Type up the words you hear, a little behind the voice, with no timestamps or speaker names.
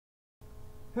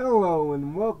Hello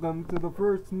and welcome to the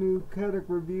first Mouth-Kadic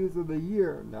reviews of the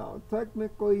year. Now,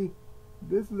 technically,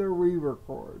 this is a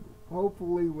re-record,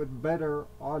 hopefully with better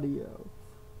audio.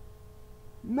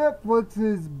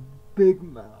 Netflix's Big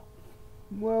Mouth.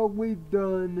 Well, we've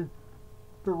done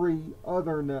 3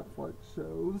 other Netflix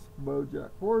shows: BoJack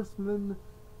Horseman,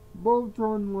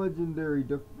 Voltron Legendary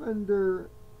Defender,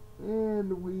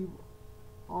 and we've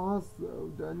also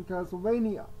done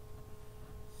Castlevania.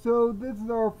 So this is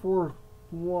our 4th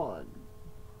one.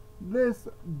 This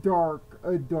dark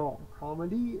adult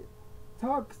comedy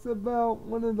talks about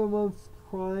one of the most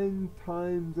trying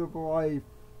times of life: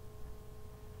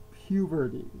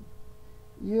 puberty.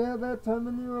 Yeah, that time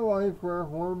in your life where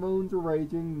hormones are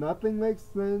raging, nothing makes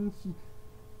sense.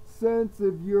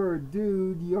 If you're a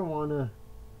dude, you wanna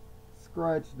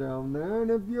scratch down there,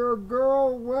 and if you're a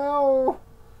girl, well,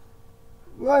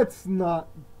 let's not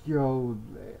go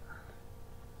there.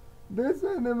 This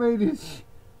animated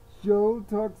show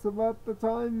talks about the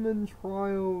time and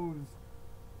trials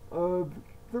of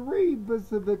 3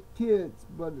 Pacific kids,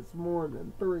 but it's more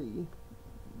than 3.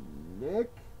 Nick,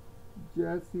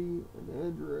 Jesse, and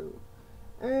Andrew.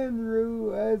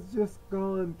 Andrew has just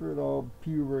gone through the whole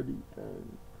puberty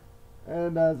thing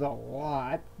and has a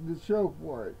lot to show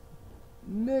for it.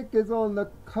 Nick is on the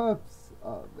cusp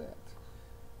of it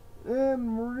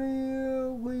and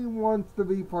really wants to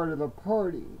be part of the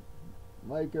party,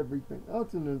 like everything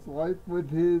else in his life, with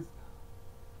his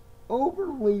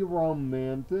overly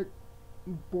romantic,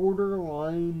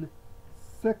 borderline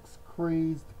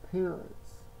sex-crazed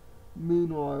parents.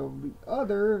 Meanwhile, the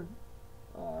other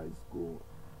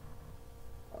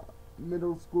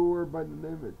middle schooler by the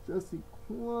name of Jesse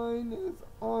Klein is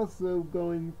also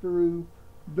going through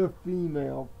the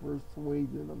female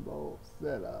persuasion of the whole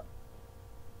setup.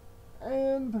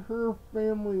 And her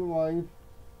family life,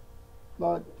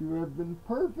 thought to have been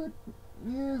perfect,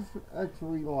 is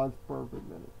actually less perfect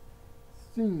than it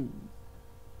seems.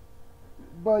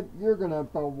 But you're gonna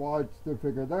have to watch to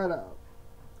figure that out.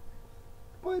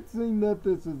 But seeing that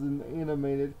this is an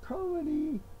animated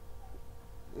comedy,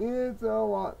 it's a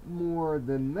lot more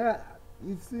than that.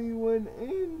 You see, when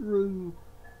Andrew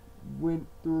went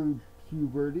through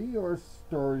puberty, or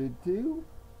started to,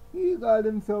 he got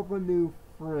himself a new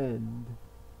friend.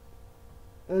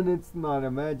 And it's not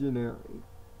imaginary.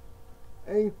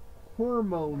 A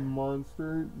hormone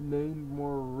monster named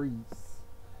Maurice.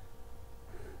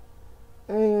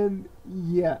 And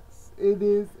yes, it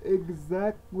is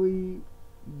exactly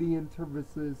the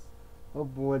antithesis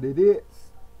of what it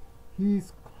is.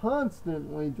 He's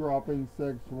constantly dropping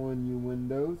sexual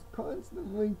innuendos,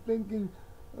 constantly thinking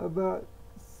about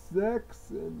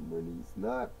sex, and when he's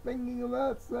not thinking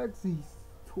about sex, he's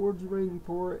torturing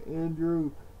poor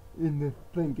Andrew into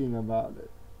thinking about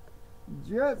it.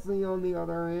 Jesse, on the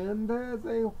other hand, has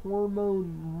a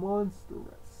hormone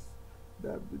monstrous to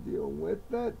have to deal with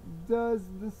that does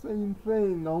the same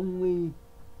thing, only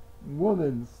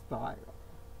woman style.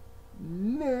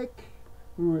 Nick,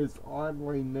 who is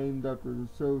oddly named after the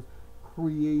show's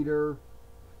creator,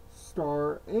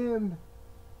 star, and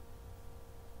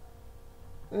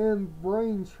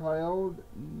brainchild,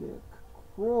 Nick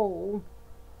Kroll,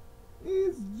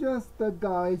 is just a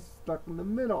guy stuck in the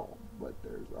middle. But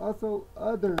there's also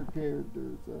other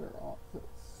characters that are also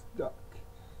stuck.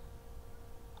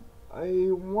 A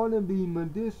wannabe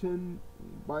magician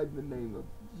by the name of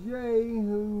Jay,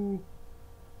 who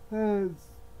has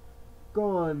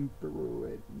gone through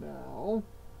it now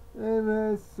and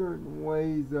has certain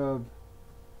ways of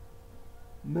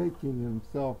making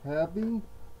himself happy,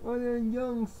 and a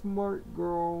young smart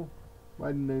girl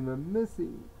by the name of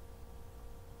Missy,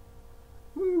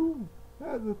 who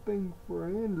has a thing for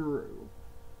Andrew.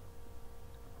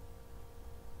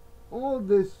 All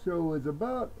this show is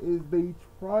about is the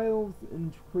trials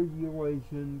and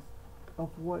tribulations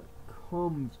of what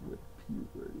comes with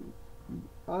puberty,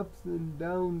 the ups and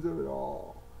downs of it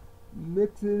all.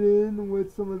 Mix it in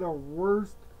with some of the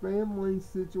worst family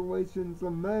situations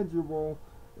imaginable,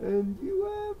 and you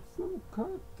have some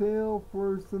cocktail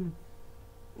for some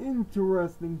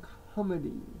interesting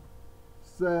comedy.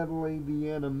 Sadly, the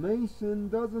animation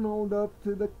doesn't hold up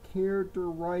to the character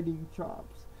writing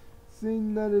chops,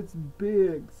 seeing that it's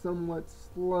big, somewhat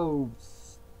slow,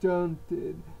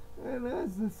 stunted, and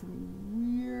has this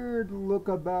weird look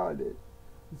about it,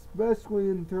 especially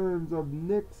in terms of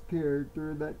Nick's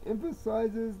character that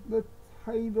emphasizes the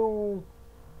title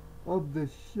of the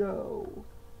show.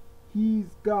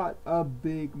 He's got a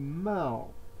big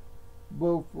mouth,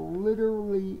 both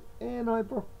literally and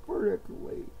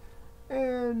hyperbolically.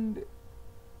 And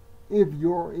if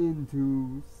you're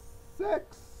into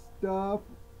sex stuff,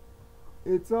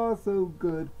 it's also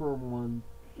good for one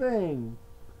thing.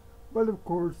 But of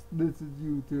course, this is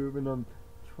YouTube and I'm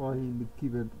trying to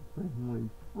keep it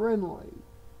friendly.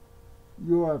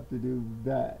 You'll have to do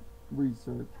that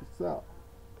research yourself.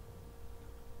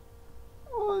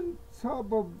 On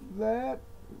top of that,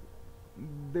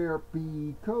 their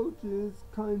PE coach is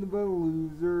kind of a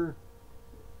loser.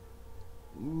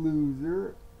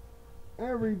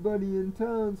 Everybody in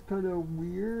town's kind of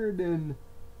weird and,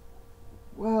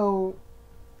 well,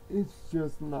 it's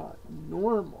just not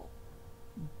normal.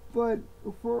 But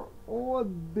for all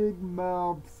Big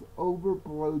Mouth's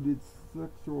overbloated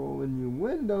sexual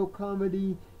innuendo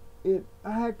comedy, it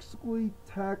actually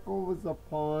tackles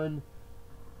upon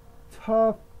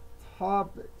tough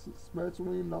topics,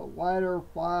 especially in the latter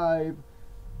 5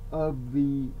 of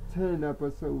the 10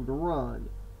 episode run.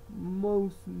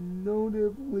 Most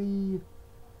notably,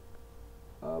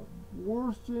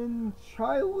 abortion,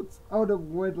 child's out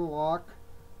of wedlock,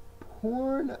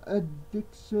 porn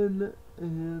addiction,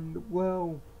 and,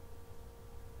 well,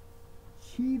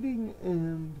 cheating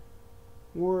and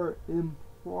or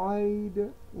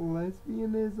implied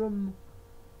lesbianism.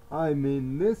 I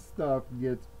mean, this stuff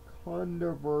gets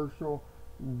controversial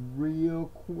real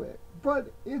quick,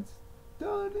 but it's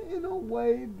done in a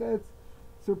way that's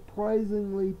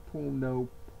surprisingly pull no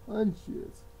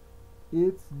punches.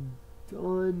 It's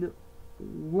done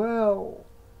well,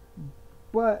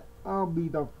 but I'll be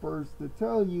the first to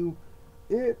tell you,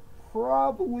 it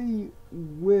probably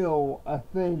will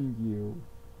offend you.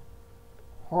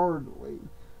 Hardly.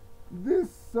 This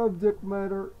subject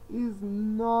matter is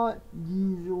not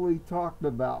usually talked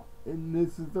about, and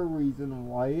this is the reason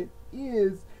why it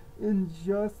is, in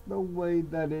just the way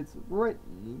that it's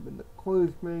written. Even the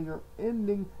cliffhanger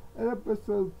ending at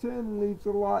episode 10 leaves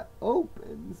a lot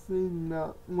open, seeing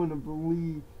that one of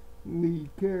the lead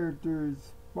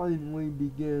characters finally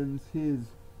begins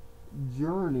his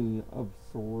journey of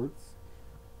sorts,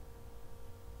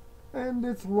 and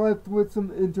it's left with some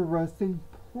interesting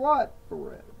plot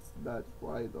threads. That's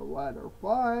why the latter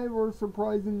 5 are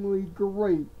surprisingly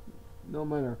great, no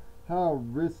matter how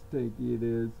risk-taking it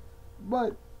is.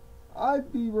 But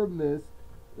I'd be remiss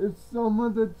if some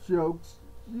of the jokes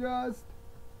just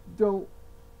don't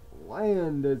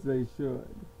land as they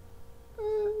should.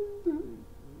 And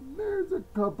there's a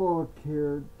couple of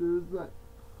characters that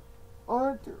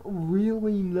aren't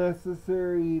really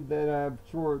necessary, that have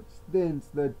short stints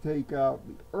that take out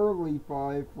the early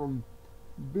 5 from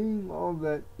being all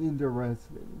that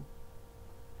interesting.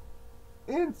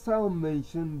 In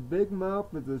summation, Big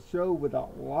Mouth is a show with a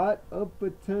lot of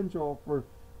potential for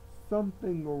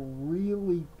something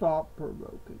really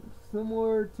thought-provoking,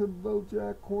 similar to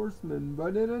BoJack Horseman,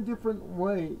 but in a different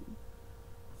way.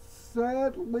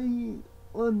 Sadly,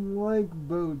 unlike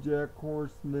BoJack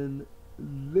Horseman,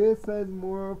 this has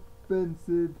more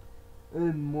offensive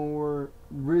and more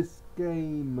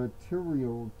risque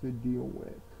material to deal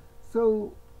with.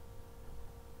 So,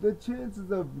 the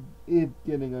chances of it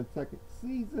getting a second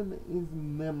season is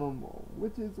minimal,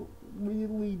 which is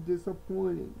really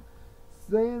disappointing.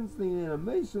 Sans the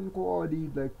animation quality,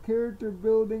 the character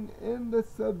building, and the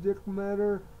subject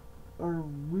matter are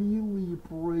really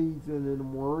praised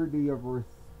and worthy of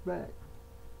respect.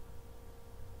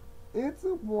 It's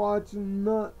a watch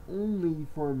not only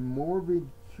for morbid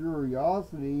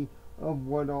curiosity of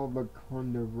what all the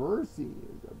controversy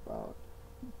is about,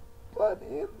 but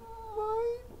it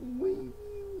might leave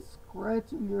you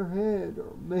scratching your head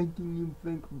or making you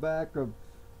think back of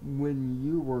when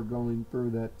you were going through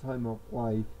that time of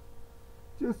life.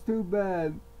 Just too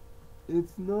bad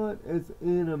it's not as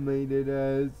animated,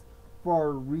 as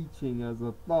far-reaching as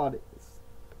I thought it is.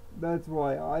 That's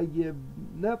why I give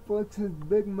Netflix's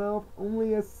Big Mouth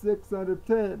only a 6 out of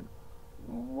 10.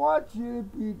 Watch it if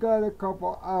you got a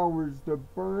couple hours to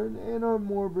burn and are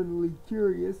morbidly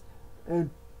curious, and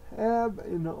have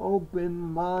an open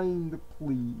mind,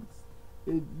 please.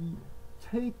 It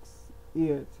takes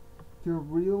it to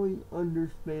really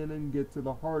understand and get to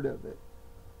the heart of it.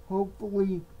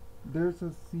 Hopefully, there's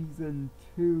a season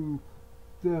 2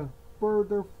 to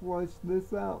further flesh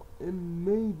this out and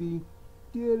maybe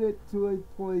get it to a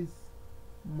place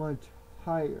much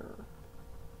higher.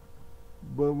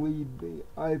 Believe me,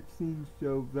 I've seen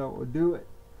shows that will do it.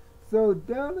 So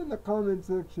down in the comment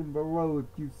section below,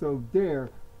 if you so dare,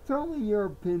 tell me your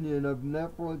opinion of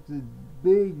Netflix's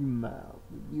Big Mouth,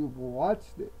 if you've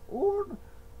watched it, or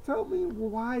tell me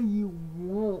why you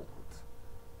won't.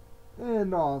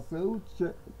 And also,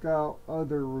 check out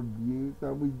other reviews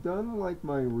that we've done, like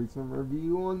my recent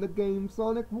review on the game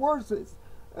Sonic Forces,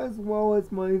 as well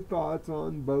as my thoughts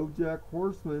on BoJack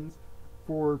Horseman's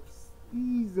 4th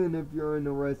ease in if you're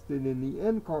interested in the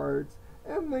end cards,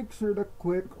 and make sure to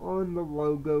click on the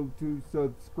logo to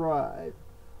subscribe.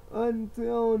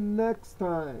 Until next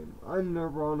time, I'm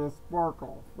Nirvana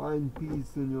Sparkle. Find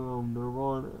peace in your own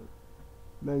Nirvana.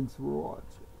 Thanks for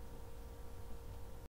watching.